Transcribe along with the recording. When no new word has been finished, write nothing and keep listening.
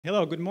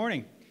Hello, good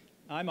morning.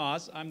 I'm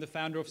Oz. I'm the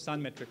founder of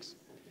Sunmetrix.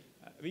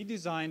 We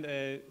designed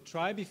a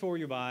try before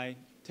you buy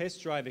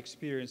test drive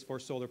experience for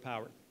solar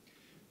power.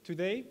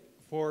 Today,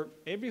 for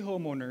every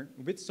homeowner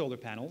with solar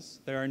panels,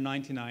 there are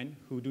 99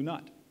 who do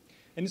not.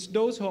 And it's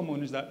those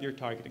homeowners that we're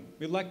targeting.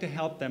 We'd like to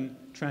help them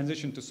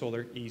transition to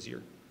solar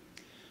easier.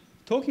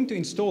 Talking to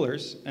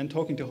installers and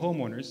talking to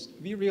homeowners,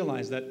 we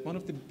realized that one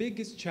of the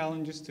biggest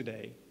challenges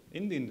today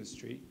in the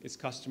industry is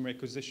customer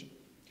acquisition.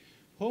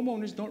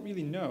 Homeowners don't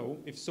really know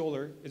if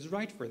solar is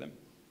right for them,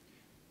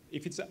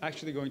 if it's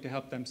actually going to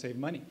help them save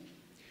money.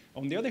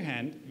 On the other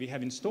hand, we have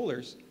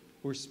installers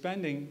who are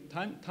spending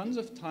tons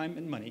of time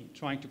and money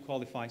trying to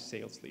qualify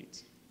sales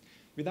leads.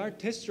 With our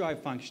test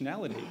drive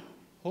functionality,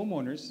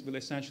 homeowners will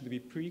essentially be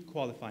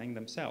pre-qualifying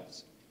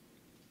themselves.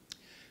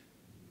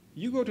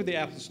 You go to the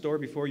Apple Store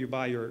before you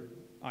buy your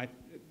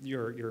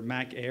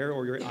Mac Air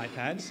or your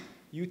iPads.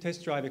 You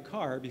test drive a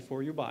car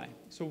before you buy.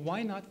 So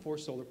why not for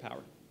solar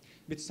power?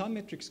 With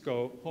Sunmetrix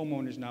Go,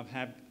 homeowners now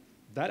have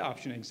that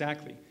option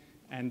exactly,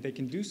 and they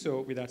can do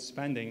so without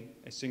spending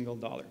a single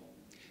dollar.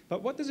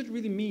 But what does it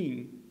really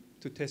mean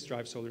to test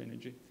drive solar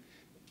energy?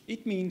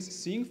 It means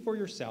seeing for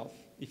yourself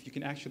if you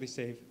can actually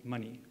save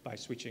money by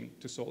switching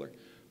to solar.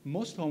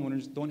 Most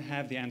homeowners don't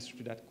have the answer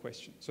to that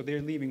question, so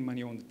they're leaving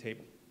money on the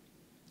table.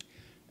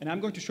 And I'm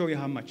going to show you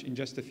how much in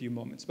just a few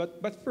moments.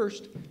 But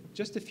first,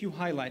 just a few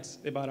highlights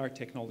about our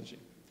technology.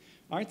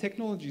 Our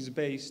technology is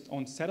based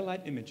on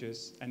satellite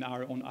images and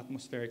our own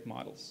atmospheric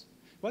models.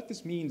 What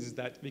this means is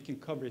that we can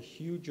cover a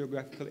huge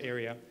geographical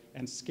area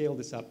and scale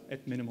this up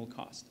at minimal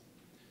cost.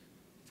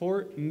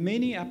 For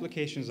many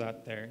applications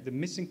out there, the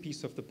missing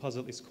piece of the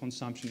puzzle is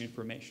consumption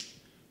information.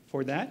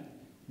 For that,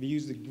 we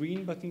use the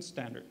green button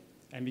standard,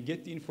 and we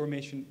get the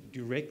information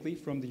directly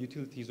from the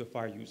utilities of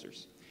our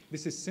users.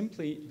 This is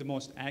simply the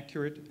most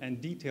accurate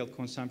and detailed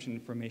consumption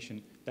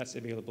information that's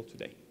available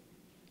today.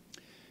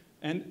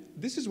 And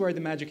this is where the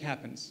magic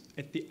happens,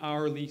 at the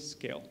hourly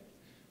scale.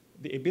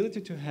 The ability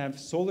to have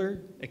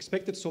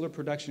expected solar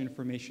production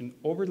information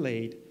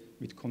overlaid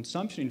with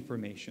consumption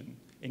information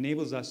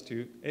enables us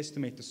to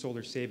estimate the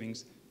solar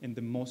savings in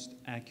the most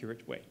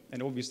accurate way.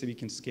 And obviously, we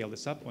can scale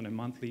this up on a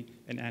monthly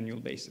and annual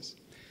basis.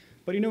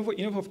 But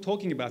enough of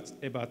talking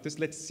about this,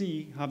 let's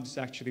see how this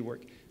actually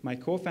works. My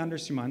co-founder,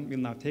 Simon, will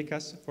now take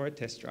us for a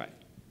test drive.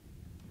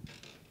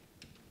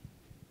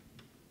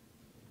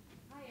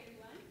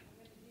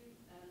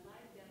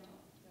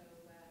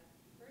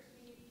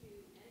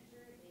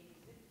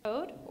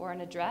 Code or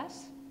an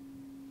address.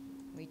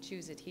 We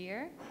choose it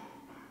here.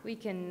 We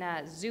can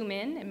zoom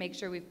in and make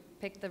sure we've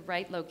picked the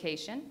right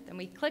location. Then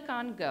we click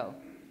on Go.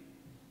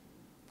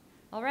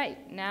 All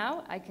right,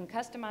 now I can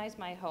customize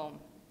my home.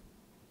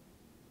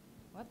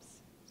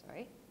 Whoops,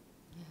 sorry,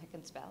 I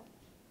can spell.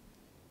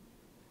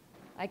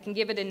 I can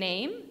give it a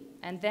name,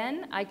 and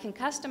then I can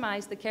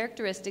customize the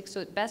characteristics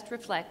so it best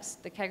reflects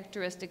the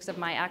characteristics of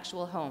my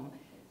actual home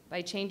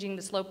by changing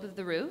the slope of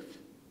the roof,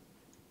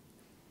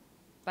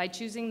 by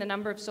choosing the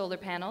number of solar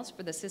panels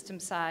for the system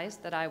size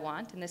that I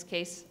want, in this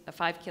case, a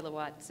 5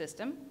 kilowatt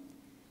system,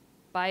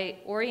 by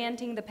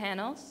orienting the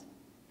panels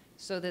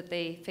so that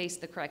they face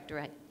the correct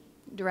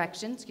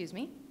direction,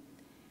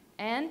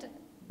 and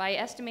by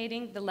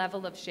estimating the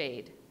level of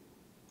shade.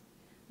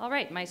 All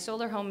right, my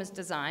solar home is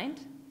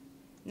designed.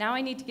 Now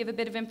I need to give a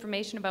bit of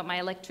information about my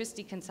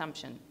electricity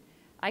consumption.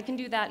 I can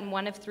do that in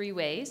one of three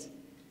ways: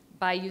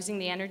 by using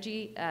the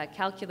energy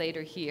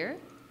calculator here,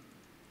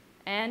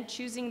 and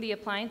choosing the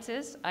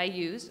appliances I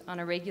use on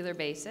a regular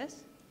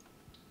basis.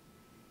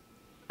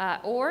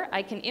 Or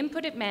I can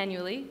input it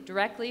manually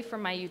directly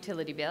from my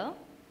utility bill.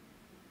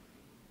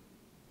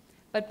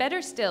 But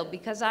better still,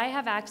 because I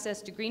have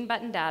access to green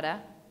button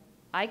data,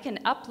 I can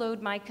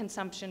upload my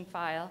consumption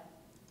file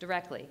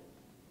directly.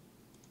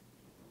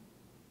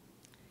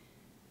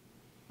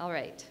 All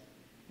right,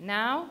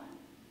 now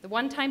the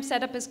one-time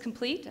setup is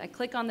complete. I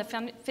click on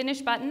the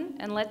Finish button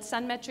and let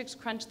Sunmetrix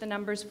crunch the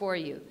numbers for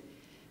you.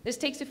 This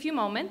takes a few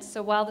moments,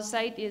 so while the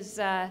site is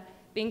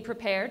being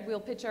prepared, we'll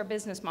pitch our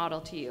business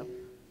model to you.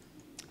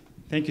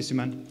 Thank you,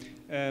 Simon.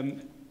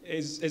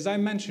 As I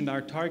mentioned,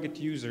 our target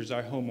users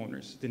are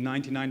homeowners, the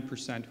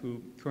 99% who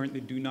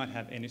currently do not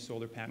have any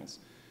solar panels.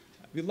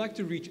 We'd like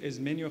to reach as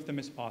many of them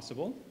as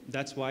possible.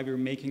 That's why we're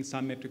making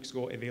Sunmetrix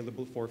Go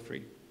available for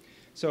free.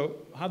 So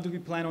how do we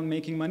plan on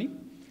making money?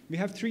 We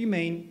have three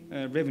main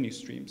revenue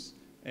streams: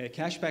 a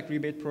cashback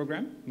rebate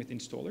program with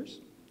installers,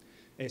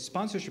 a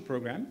sponsorship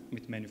program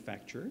with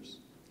manufacturers,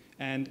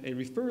 and a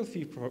referral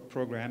fee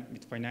program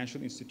with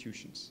financial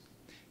institutions.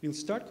 We'll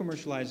start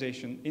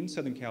commercialization in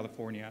Southern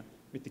California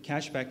with the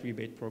cashback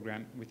rebate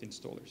program with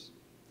installers.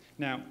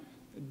 Now,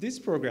 this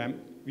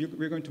program,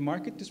 we're going to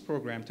market this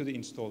program to the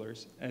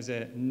installers as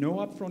a no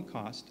upfront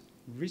cost,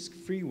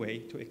 risk-free way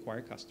to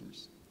acquire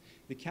customers.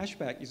 The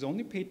cashback is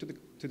only paid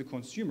to the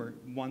consumer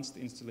once the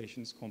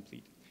installation is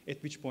complete,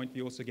 at which point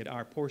we also get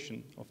our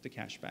portion of the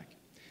cashback.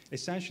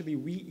 Essentially,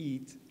 we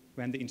eat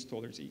when the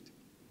installers eat.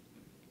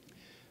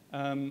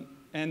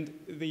 And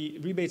the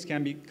rebates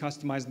can be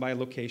customized by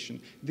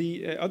location.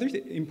 The other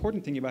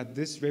important thing about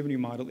this revenue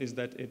model is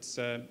that it's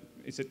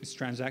it's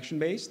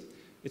transaction-based.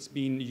 It's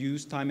been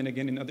used time and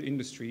again in other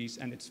industries,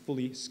 and it's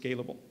fully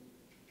scalable.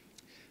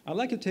 I'd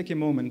like to take a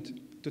moment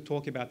to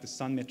talk about the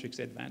Sunmetrix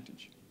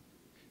advantage.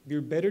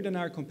 We're better than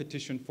our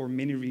competition for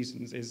many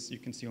reasons, as you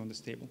can see on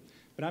this table.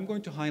 But I'm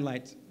going to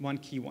highlight one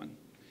key one.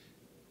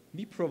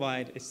 We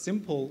provide a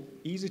simple,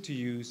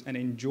 easy-to-use, and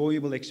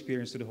enjoyable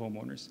experience to the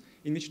homeowners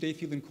in which they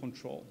feel in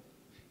control.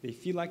 They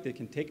feel like they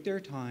can take their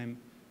time,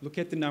 look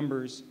at the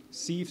numbers,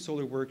 see if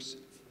solar works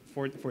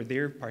for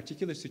their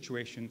particular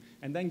situation,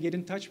 and then get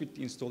in touch with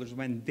the installers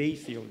when they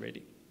feel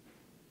ready.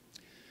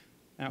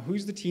 Now,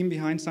 who's the team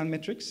behind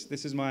Sunmetrix?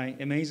 This is my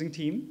amazing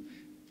team.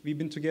 We've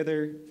been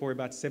together for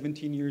about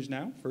 17 years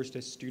now, first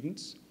as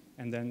students,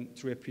 and then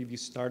through a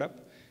previous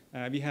startup.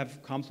 We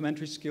have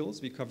complementary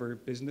skills. We cover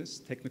business,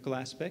 technical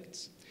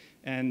aspects.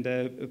 And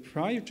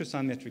prior to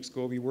Sunmetrix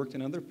Go, we worked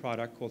on another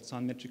product called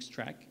Sunmetrix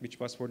Track, which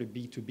was for the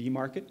B2B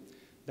market.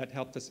 That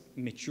helped us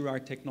mature our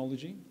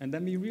technology. And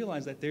then we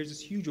realized that there's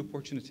this huge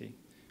opportunity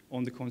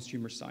on the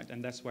consumer side,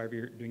 and that's why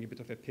we're doing a bit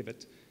of a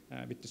pivot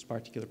with this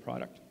particular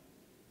product.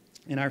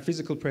 In our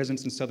physical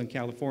presence in Southern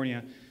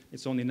California,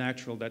 it's only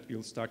natural that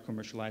we'll start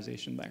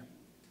commercialization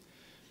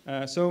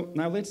there. So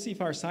now let's see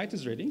if our site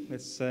is ready.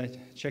 Let's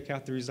check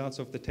out the results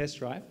of the test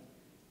drive.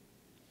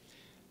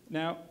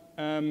 Now,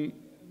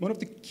 one of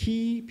the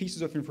key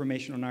pieces of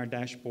information on our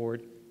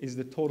dashboard is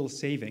the total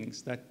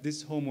savings that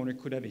this homeowner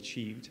could have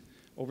achieved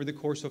over the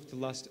course of the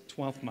last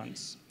 12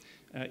 months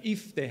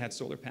if they had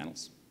solar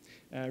panels.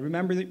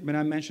 Remember when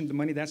I mentioned the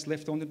money that's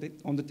left on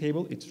the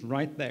table? It's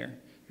right there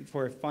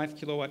for a 5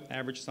 kilowatt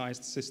average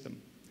sized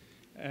system.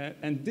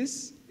 And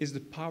this is the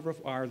power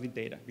of hourly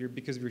data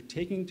because we're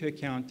taking into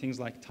account things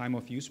like time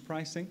of use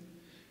pricing,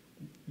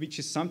 which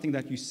is something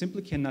that you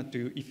simply cannot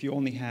do if you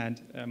only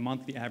had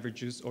monthly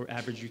averages or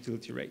average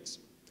utility rates.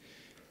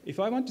 If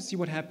I want to see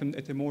what happened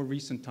at a more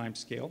recent time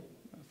scale,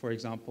 for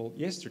example,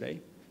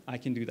 yesterday, I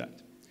can do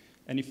that.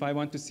 And if I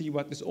want to see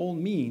what this all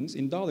means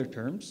in dollar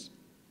terms,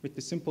 with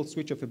the simple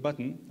switch of a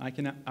button, I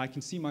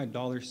can see my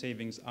dollar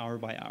savings hour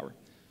by hour.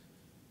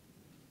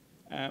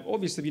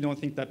 Obviously, we don't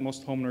think that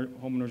most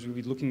homeowners will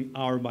be looking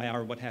hour by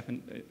hour what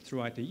happened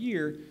throughout the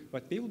year,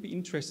 but they will be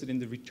interested in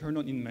the return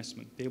on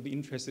investment. They'll be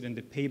interested in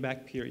the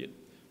payback period.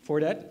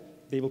 For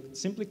that, they will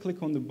simply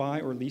click on the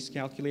buy or lease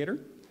calculator,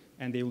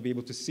 and they will be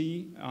able to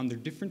see under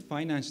different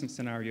financing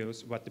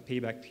scenarios what the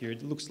payback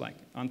period looks like.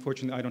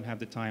 Unfortunately, I don't have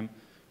the time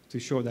to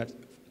show that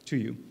to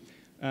you.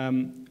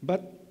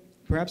 But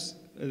perhaps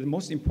the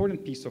most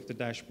important piece of the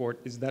dashboard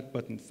is that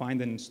button,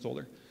 Find an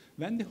Installer.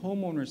 When the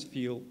homeowners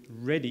feel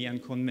ready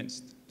and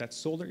convinced that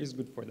solar is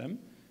good for them,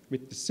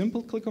 with the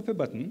simple click of a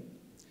button,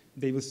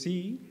 they will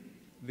see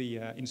the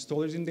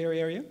installers in their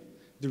area,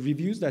 the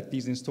reviews that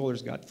these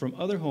installers got from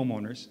other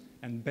homeowners,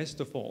 and best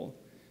of all,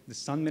 the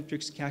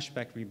Sunmetrix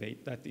cashback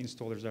rebate that the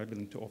installers are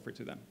willing to offer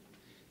to them.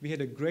 We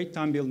had a great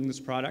time building this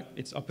product.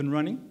 It's up and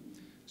running,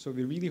 so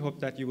we really hope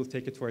that you will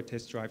take it for a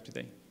test drive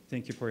today.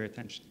 Thank you for your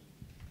attention.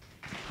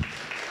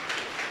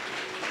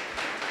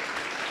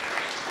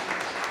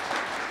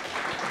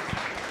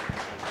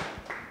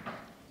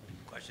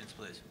 Questions,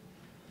 please.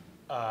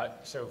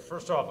 So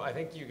first off, I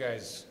think you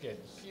guys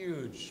get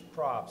huge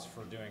props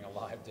for doing a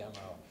live demo.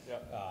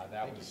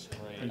 That was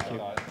great. Thank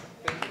you.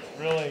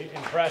 Really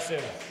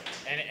impressive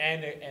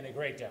and a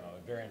great demo.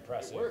 A very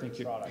impressive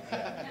product.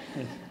 Yeah.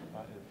 It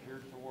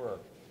appeared to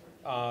work.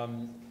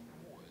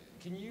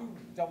 Can you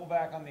double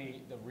back on the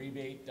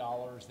rebate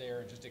dollars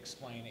there and just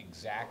explain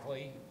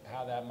exactly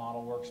how that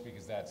model works?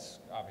 Because that's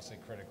obviously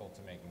critical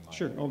to making money.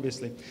 Sure,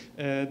 obviously.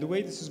 The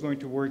way this is going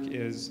to work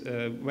is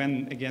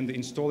when, again, the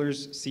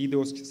installers see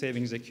those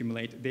savings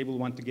accumulate, they will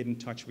want to get in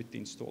touch with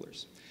the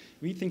installers.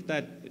 We think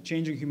that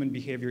changing human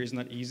behavior is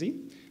not easy,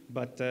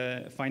 but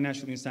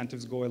financial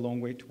incentives go a long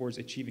way towards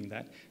achieving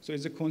that. So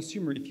as a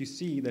consumer, if you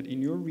see that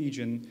in your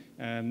region,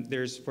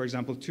 there's, for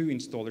example, 2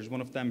 installers,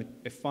 one of them with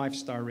a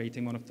 5-star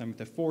rating, one of them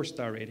with a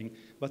 4-star rating,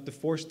 but the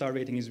 4-star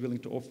rating is willing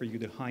to offer you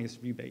the highest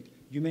rebate,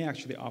 you may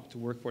actually opt to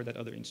work for that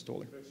other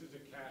installer. So it's just a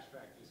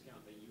cashback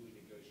discount that you would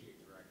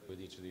negotiate directly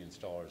with each of the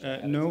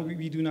installers? No,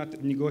 we do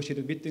not negotiate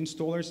it with the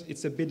installers.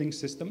 It's a bidding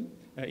system.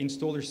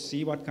 Installers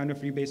see what kind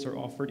of rebates are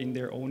offered in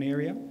their own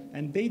area,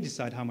 and they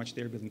decide how much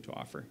they're willing to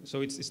offer.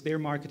 So it's their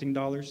marketing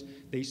dollars.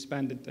 They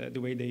spend it the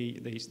way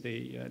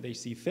they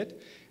see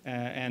fit.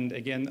 And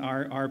again,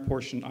 our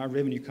portion, our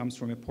revenue comes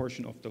from a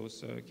portion of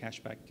those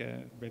cashback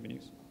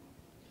revenues.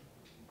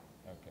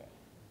 Okay,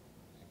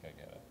 I think I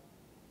get it.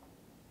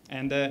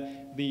 And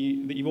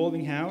the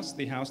evolving house,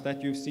 the house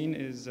that you've seen,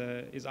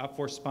 is up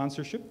for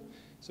sponsorship.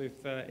 So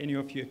if any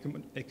of you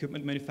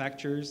equipment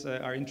manufacturers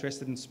are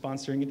interested in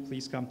sponsoring it,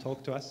 please come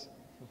talk to us.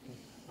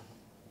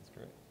 That's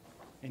great.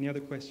 Any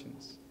other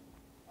questions?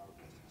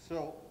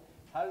 So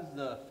how does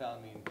the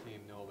founding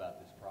team know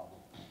about this problem?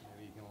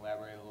 Maybe you can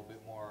elaborate a little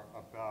bit more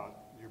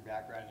about your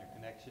background, your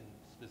connection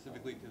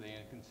specifically to the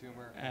end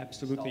consumer.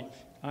 Absolutely.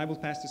 I will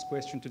pass this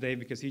question today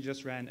because he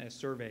just ran a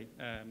survey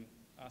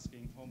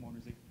asking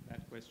homeowners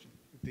that question.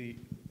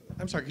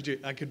 I'm sorry,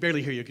 I could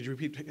barely hear you. Could you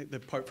repeat the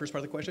first part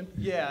of the question?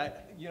 Yeah,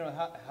 you know,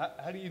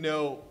 how do you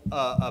know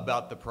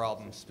about the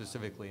problem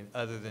specifically,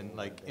 other than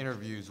like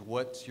interviews?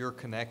 What's your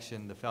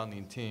connection, the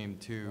founding team,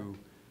 to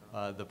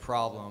the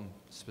problem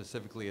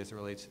specifically as it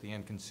relates to the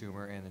end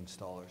consumer and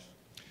installers?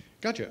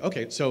 Gotcha.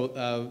 Okay,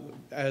 so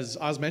as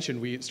Oz mentioned,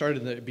 we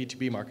started in the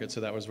B2B market, so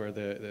that was where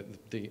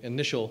the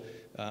initial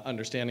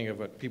understanding of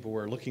what people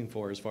were looking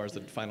for as far as the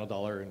final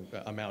dollar and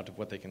amount of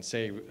what they can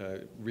save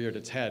reared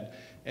its head.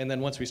 And then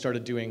once we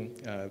started doing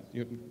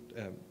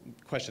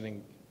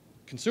questioning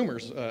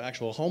consumers,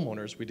 actual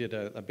homeowners, we did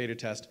a beta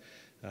test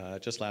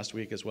just last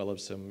week, as well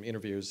as some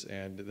interviews,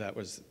 and that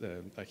was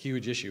a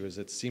huge issue. Is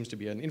it seems to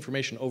be an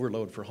information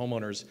overload for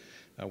homeowners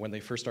when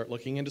they first start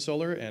looking into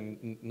solar,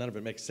 and none of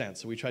it makes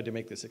sense. So we tried to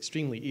make this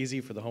extremely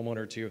easy for the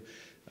homeowner to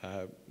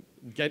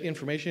get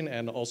information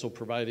and also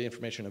provide the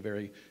information in a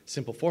very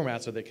simple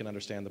format so they can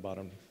understand the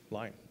bottom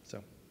line. So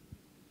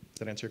does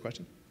that answer your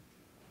question?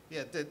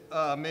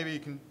 Yeah, maybe you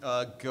can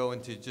go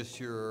into just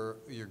your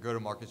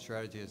go-to-market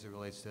strategy as it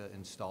relates to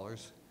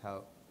installers.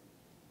 How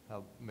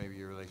maybe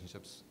your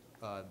relationships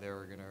there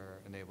are going to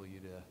enable you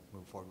to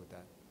move forward with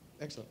that.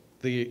 Excellent.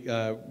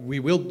 We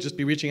will just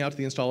be reaching out to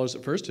the installers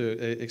at first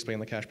to explain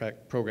the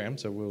cashback program.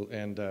 So we'll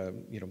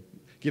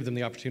give them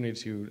the opportunity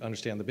to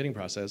understand the bidding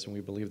process, and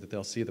we believe that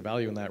they'll see the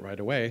value in that right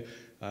away.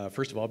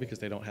 First of all, because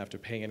they don't have to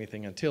pay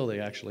anything until they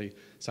actually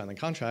sign the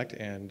contract,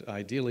 and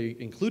ideally,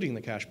 including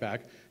the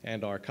cashback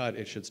and our cut,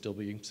 it should still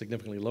be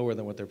significantly lower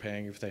than what they're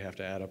paying if they have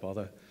to add up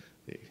all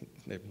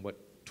what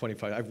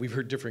 25. We've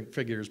heard different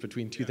figures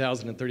between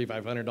 $2,000 and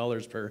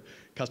 $3,500 per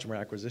customer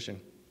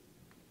acquisition.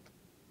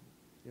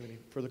 Do you have any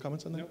further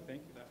comments on that? No,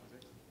 thank you. That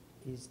was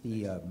it. Is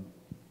the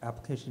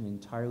application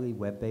entirely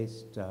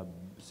web-based?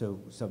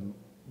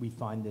 We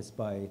find this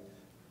by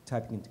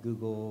typing into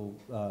Google,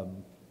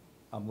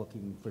 I'm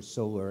looking for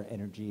solar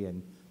energy,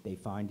 and they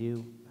find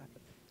you.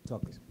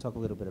 Talk a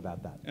little bit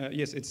about that.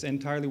 Yes, it's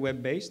entirely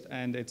web-based,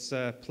 and it's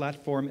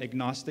platform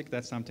agnostic.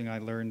 That's something I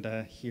learned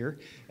here,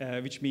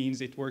 which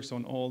means it works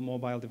on all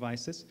mobile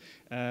devices.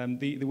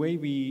 The way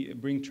we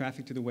bring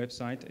traffic to the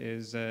website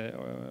is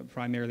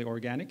primarily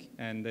organic,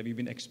 and we've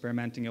been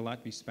experimenting a lot.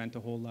 We spent a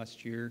whole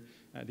last year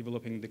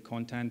developing the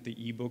content, the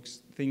ebooks,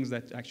 things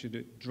that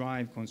actually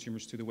drive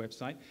consumers to the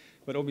website.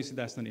 But obviously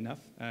that's not enough.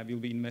 We'll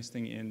be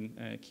investing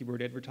in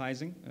keyword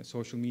advertising,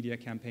 social media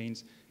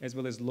campaigns, as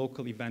well as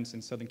local events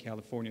in Southern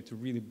California to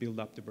really build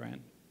up the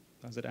brand.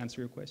 Does that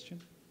answer your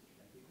question?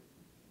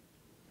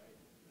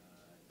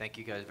 Thank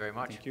you guys very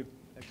much. Thank you.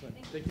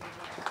 Excellent. Thank you.